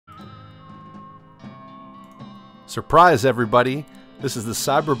Surprise, everybody! This is the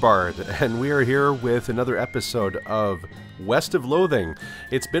Cyberbard, and we are here with another episode of West of Loathing.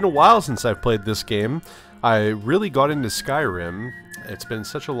 It's been a while since I've played this game. I really got into Skyrim. It's been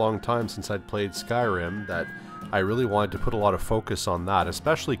such a long time since I'd played Skyrim that I really wanted to put a lot of focus on that,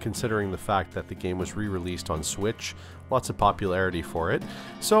 especially considering the fact that the game was re-released on Switch. Lots of popularity for it.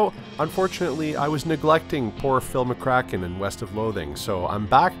 So, unfortunately, I was neglecting poor Phil McCracken in West of Loathing, so I'm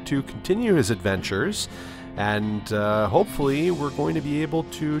back to continue his adventures. And hopefully we're going to be able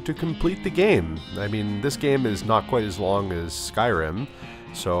to complete the game. I mean, this game is not quite as long as Skyrim,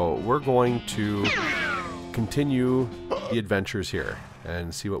 so we're going to continue the adventures here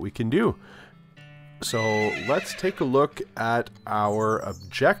and see what we can do. So let's take a look at our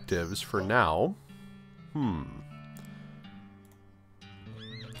objectives for now.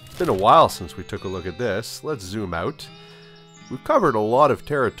 It's been a while since we took a look at this. Let's zoom out. We've covered a lot of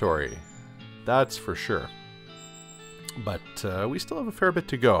territory, that's for sure. But we still have a fair bit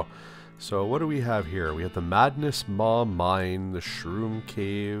to go. So what do we have here? We have the Madness Maw Mine, the Shroom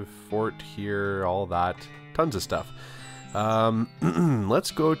Cave, Fort here, all that. Tons of stuff.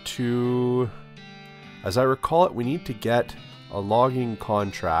 Let's go to... As I recall it, we need to get a logging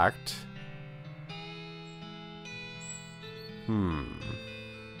contract.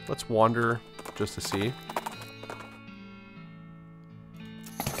 Let's wander just to see.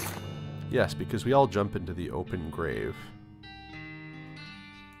 Yes, because we all jump into the open grave.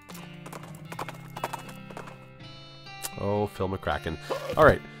 Oh, Phil McCracken.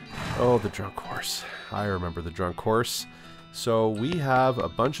 Alright. Oh, the drunk horse. I remember the drunk horse. So we have a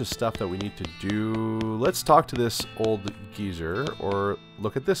bunch of stuff that we need to do. Let's talk to this old geezer, or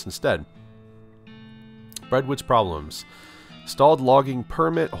look at this instead. Breadwood's problems. Stalled logging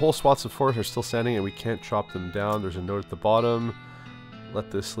permit. Whole swaths of forest are still standing and we can't chop them down. There's a note at the bottom. Let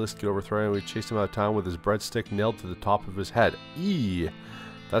this list get overthrown and we chased him out of town with his breadstick nailed to the top of his head. Eee!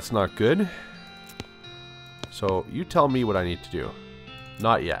 That's not good. So, you tell me what I need to do.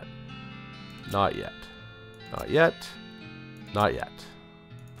 Not yet. Not yet. Not yet. Not yet.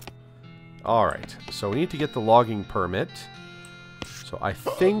 Alright, so we need to get the logging permit. So I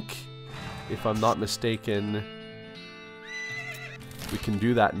think, if I'm not mistaken, we can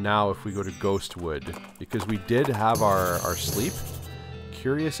do that now if we go to Ghostwood. Because we did have our sleep.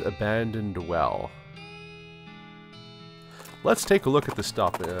 Curious Abandoned Well. Let's take a look at the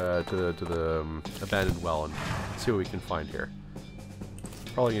stuff, to the abandoned well and see what we can find here.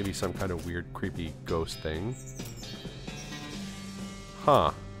 Probably gonna be some kind of weird, creepy ghost thing.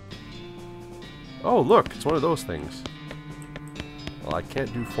 Huh. Oh, look, it's one of those things. Well, I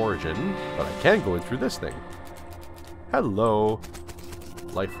can't do foraging, but I can go in through this thing. Hello.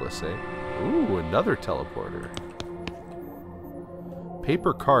 Lifeless, eh? Ooh, another teleporter.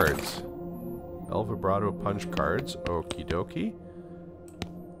 Paper cards. Vibrato punch cards. Okie dokie.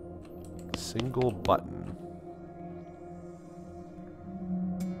 Single button.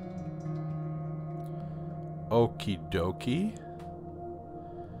 Okie dokie.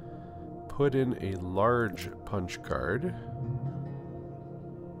 Put in a large punch card.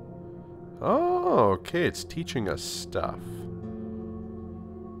 Oh, okay, it's teaching us stuff.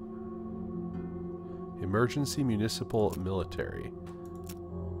 Emergency municipal military.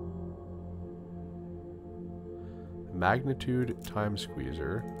 Magnitude time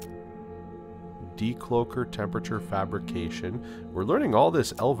squeezer. Decloaker temperature fabrication. We're learning all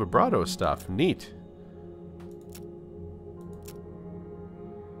this Vibrato stuff. Neat.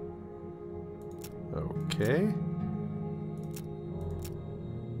 Okay.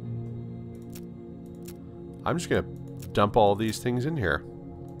 I'm just gonna dump all these things in here.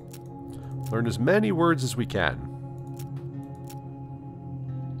 Learn as many words as we can.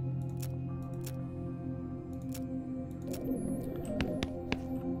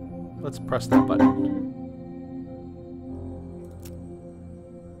 Let's press that button.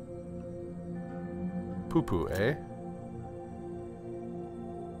 Poo-poo, eh?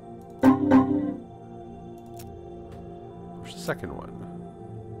 Where's the second one?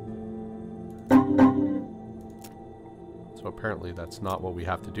 So apparently that's not what we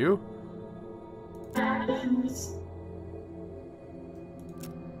have to do.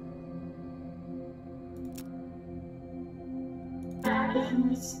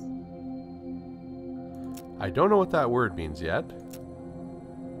 I don't know what that word means yet.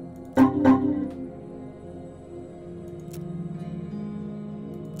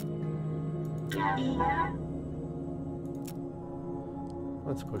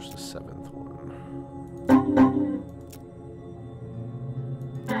 Let's push the seventh one.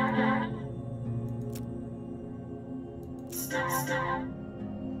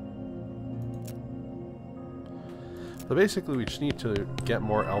 So basically we just need to get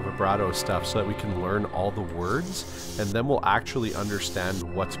more El Vibrato stuff so that we can learn all the words, and then we'll actually understand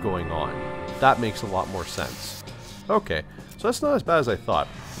what's going on. That makes a lot more sense. Okay, so that's not as bad as I thought.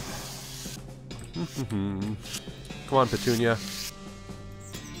 Come on, Petunia.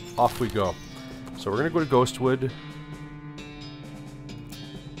 Off we go. So we're going to go to Ghostwood.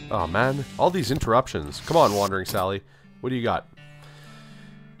 Oh man, all these interruptions. Come on, Wandering Sally. What do you got?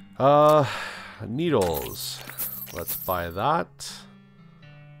 Needles. Let's buy that.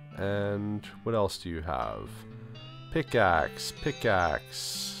 And what else do you have? Pickaxe.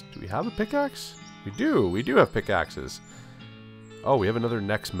 Pickaxe. Do we have a pickaxe? We do. We do have pickaxes. Oh, we have another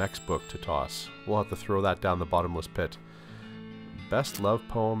Next Mex book to toss. We'll have to throw that down the bottomless pit. Best love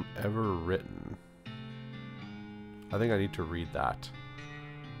poem ever written. I think I need to read that.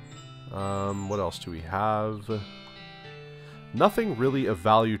 What else do we have? Nothing really of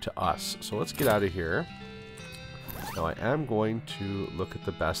value to us. So let's get out of here. Now I am going to look at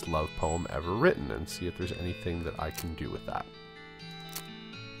the best love poem ever written and see if there's anything that I can do with that.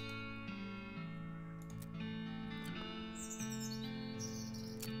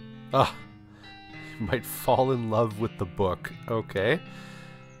 Ah, you might fall in love with the book. Okay.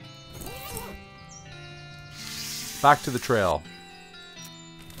 Back to the trail.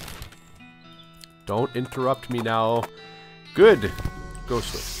 Don't interrupt me now. Good.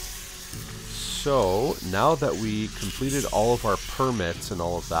 Ghostwood. So, now that we completed all of our permits and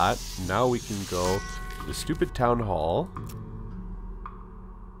all of that, now we can go to the stupid town hall.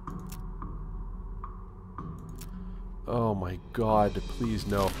 Oh my god, please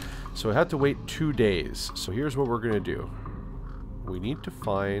no. So I had to wait 2 days. So here's what we're going to do. We need to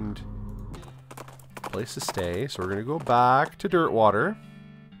find a place to stay. So we're going to go back to Dirtwater.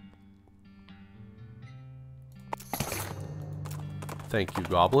 Thank you,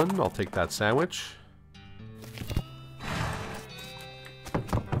 Goblin. I'll take that sandwich.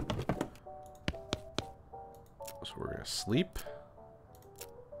 So we're going to sleep.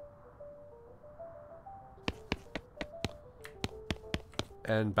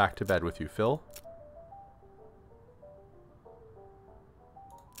 And back to bed with you, Phil.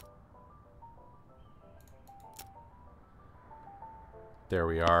 There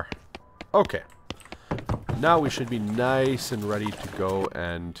we are. Okay. Now we should be nice and ready to go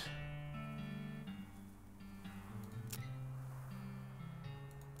and...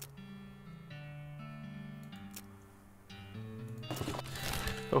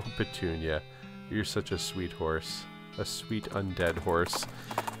 Oh, Petunia. You're such a sweet horse. A sweet undead horse.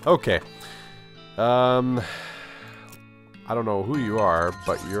 Okay. I don't know who you are,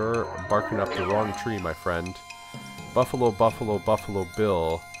 but you're barking up the wrong tree, my friend. Buffalo, Buffalo, Buffalo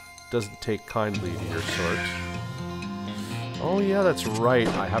Bill doesn't take kindly to your sort. Oh yeah, that's right.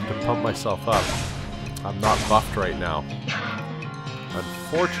 I have to pump myself up. I'm not buffed right now.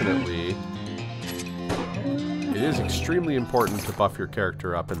 Unfortunately, it is extremely important to buff your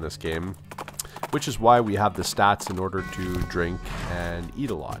character up in this game, which is why we have the stats in order to drink and eat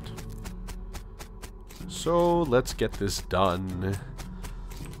a lot. So let's get this done,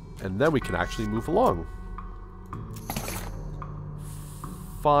 and then we can actually move along.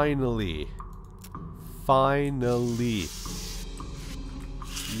 Finally. Finally.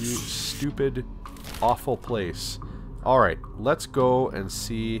 You stupid, awful place. Alright, let's go and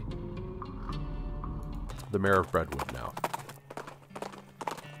see the Mayor of Brentwood now.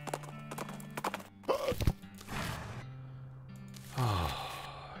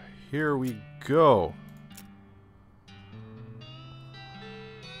 Here we go.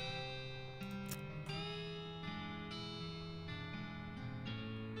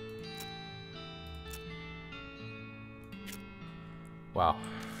 Wow,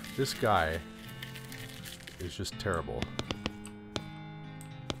 this guy is just terrible.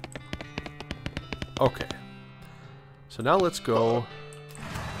 Okay, so now let's go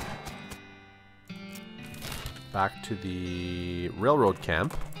back to the railroad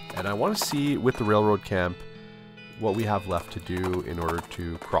camp, and I want to see with the railroad camp what we have left to do in order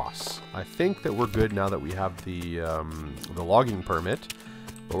to cross. I think that we're good now that we have the logging permit,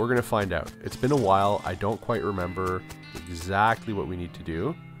 but we're gonna find out. It's been a while. I don't quite remember exactly what we need to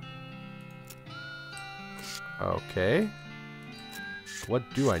do. Okay. What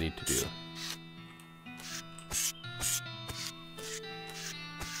do I need to do?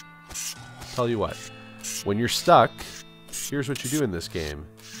 Tell you what. When you're stuck, here's what you do in this game.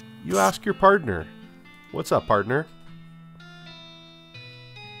 You ask your partner. What's up, partner?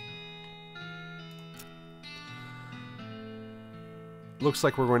 Looks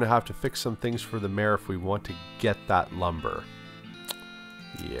like we're going to have to fix some things for the mayor if we want to get that lumber.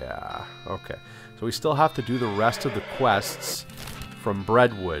 Yeah, okay. So we still have to do the rest of the quests from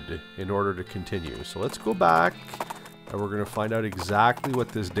Breadwood in order to continue. So let's go back, and we're going to find out exactly what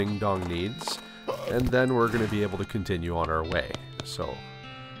this ding-dong needs, and then we're going to be able to continue on our way. So,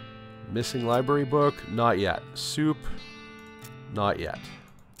 missing library book? Not yet. Soup? Not yet.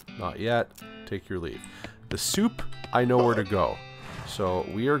 Not yet. Take your leave. The soup, I know where to go. So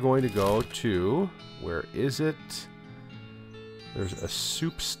we are going to go to, where is it? There's a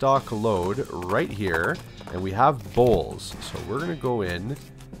soup stock load right here, and we have bowls. So we're going to go in,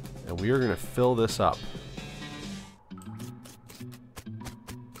 and we are going to fill this up.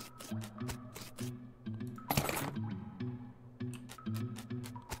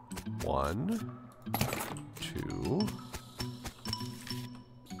 One, two.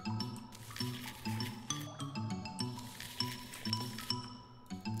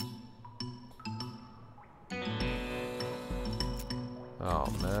 Oh,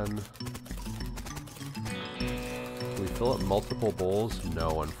 man. Can we fill up multiple bowls?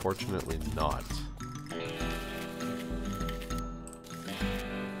 No, unfortunately not.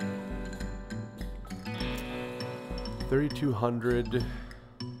 $3,200.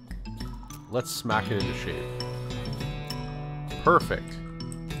 Let's smack it into shape. Perfect.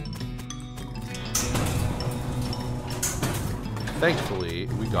 Thankfully,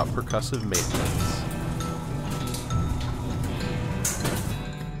 we got percussive maintenance.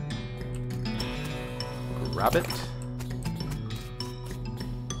 Grab it.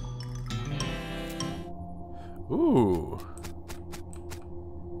 Ooh.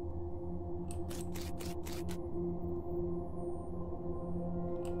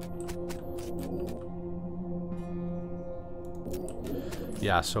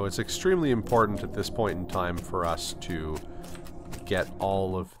 Yeah, so it's extremely important at this point in time for us to get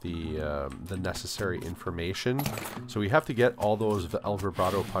all of the necessary information. So we have to get all those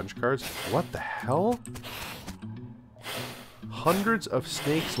Vibrato punch cards. What the hell? Hundreds of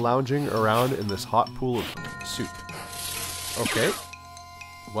snakes lounging around in this hot pool of soup. Okay.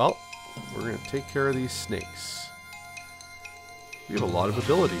 Well, we're going to take care of these snakes. We have a lot of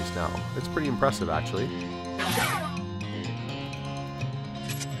abilities now. It's pretty impressive, actually.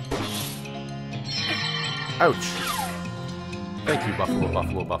 Ouch. Thank you,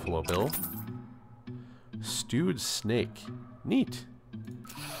 Buffalo Bill. Stewed snake. Neat.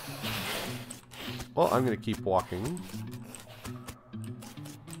 Well, I'm going to keep walking.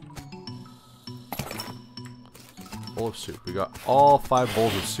 Bowl of soup. We got all 5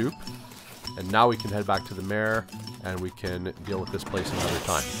 bowls of soup. And now we can head back to the mare, and we can deal with this place another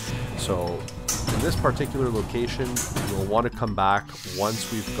time. So, in this particular location, we'll want to come back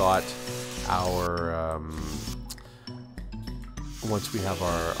once we've got our... once we have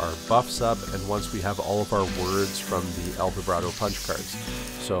our buffs up, and once we have all of our words from the Vibrato punch cards.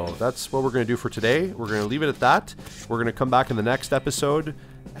 So that's what we're going to do for today. We're going to leave it at that. We're going to come back in the next episode,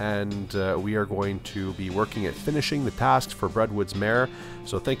 and we are going to be working at finishing the tasks for Breadwood's Mare.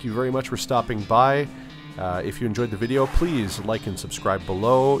 So thank you very much for stopping by. If you enjoyed the video, please like and subscribe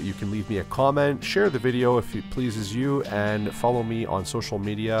below. You can leave me a comment, share the video if it pleases you, and follow me on social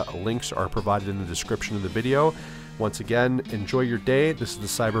media. Links are provided in the description of the video. Once again, enjoy your day. This is the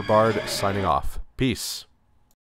Cyberbard signing off. Peace.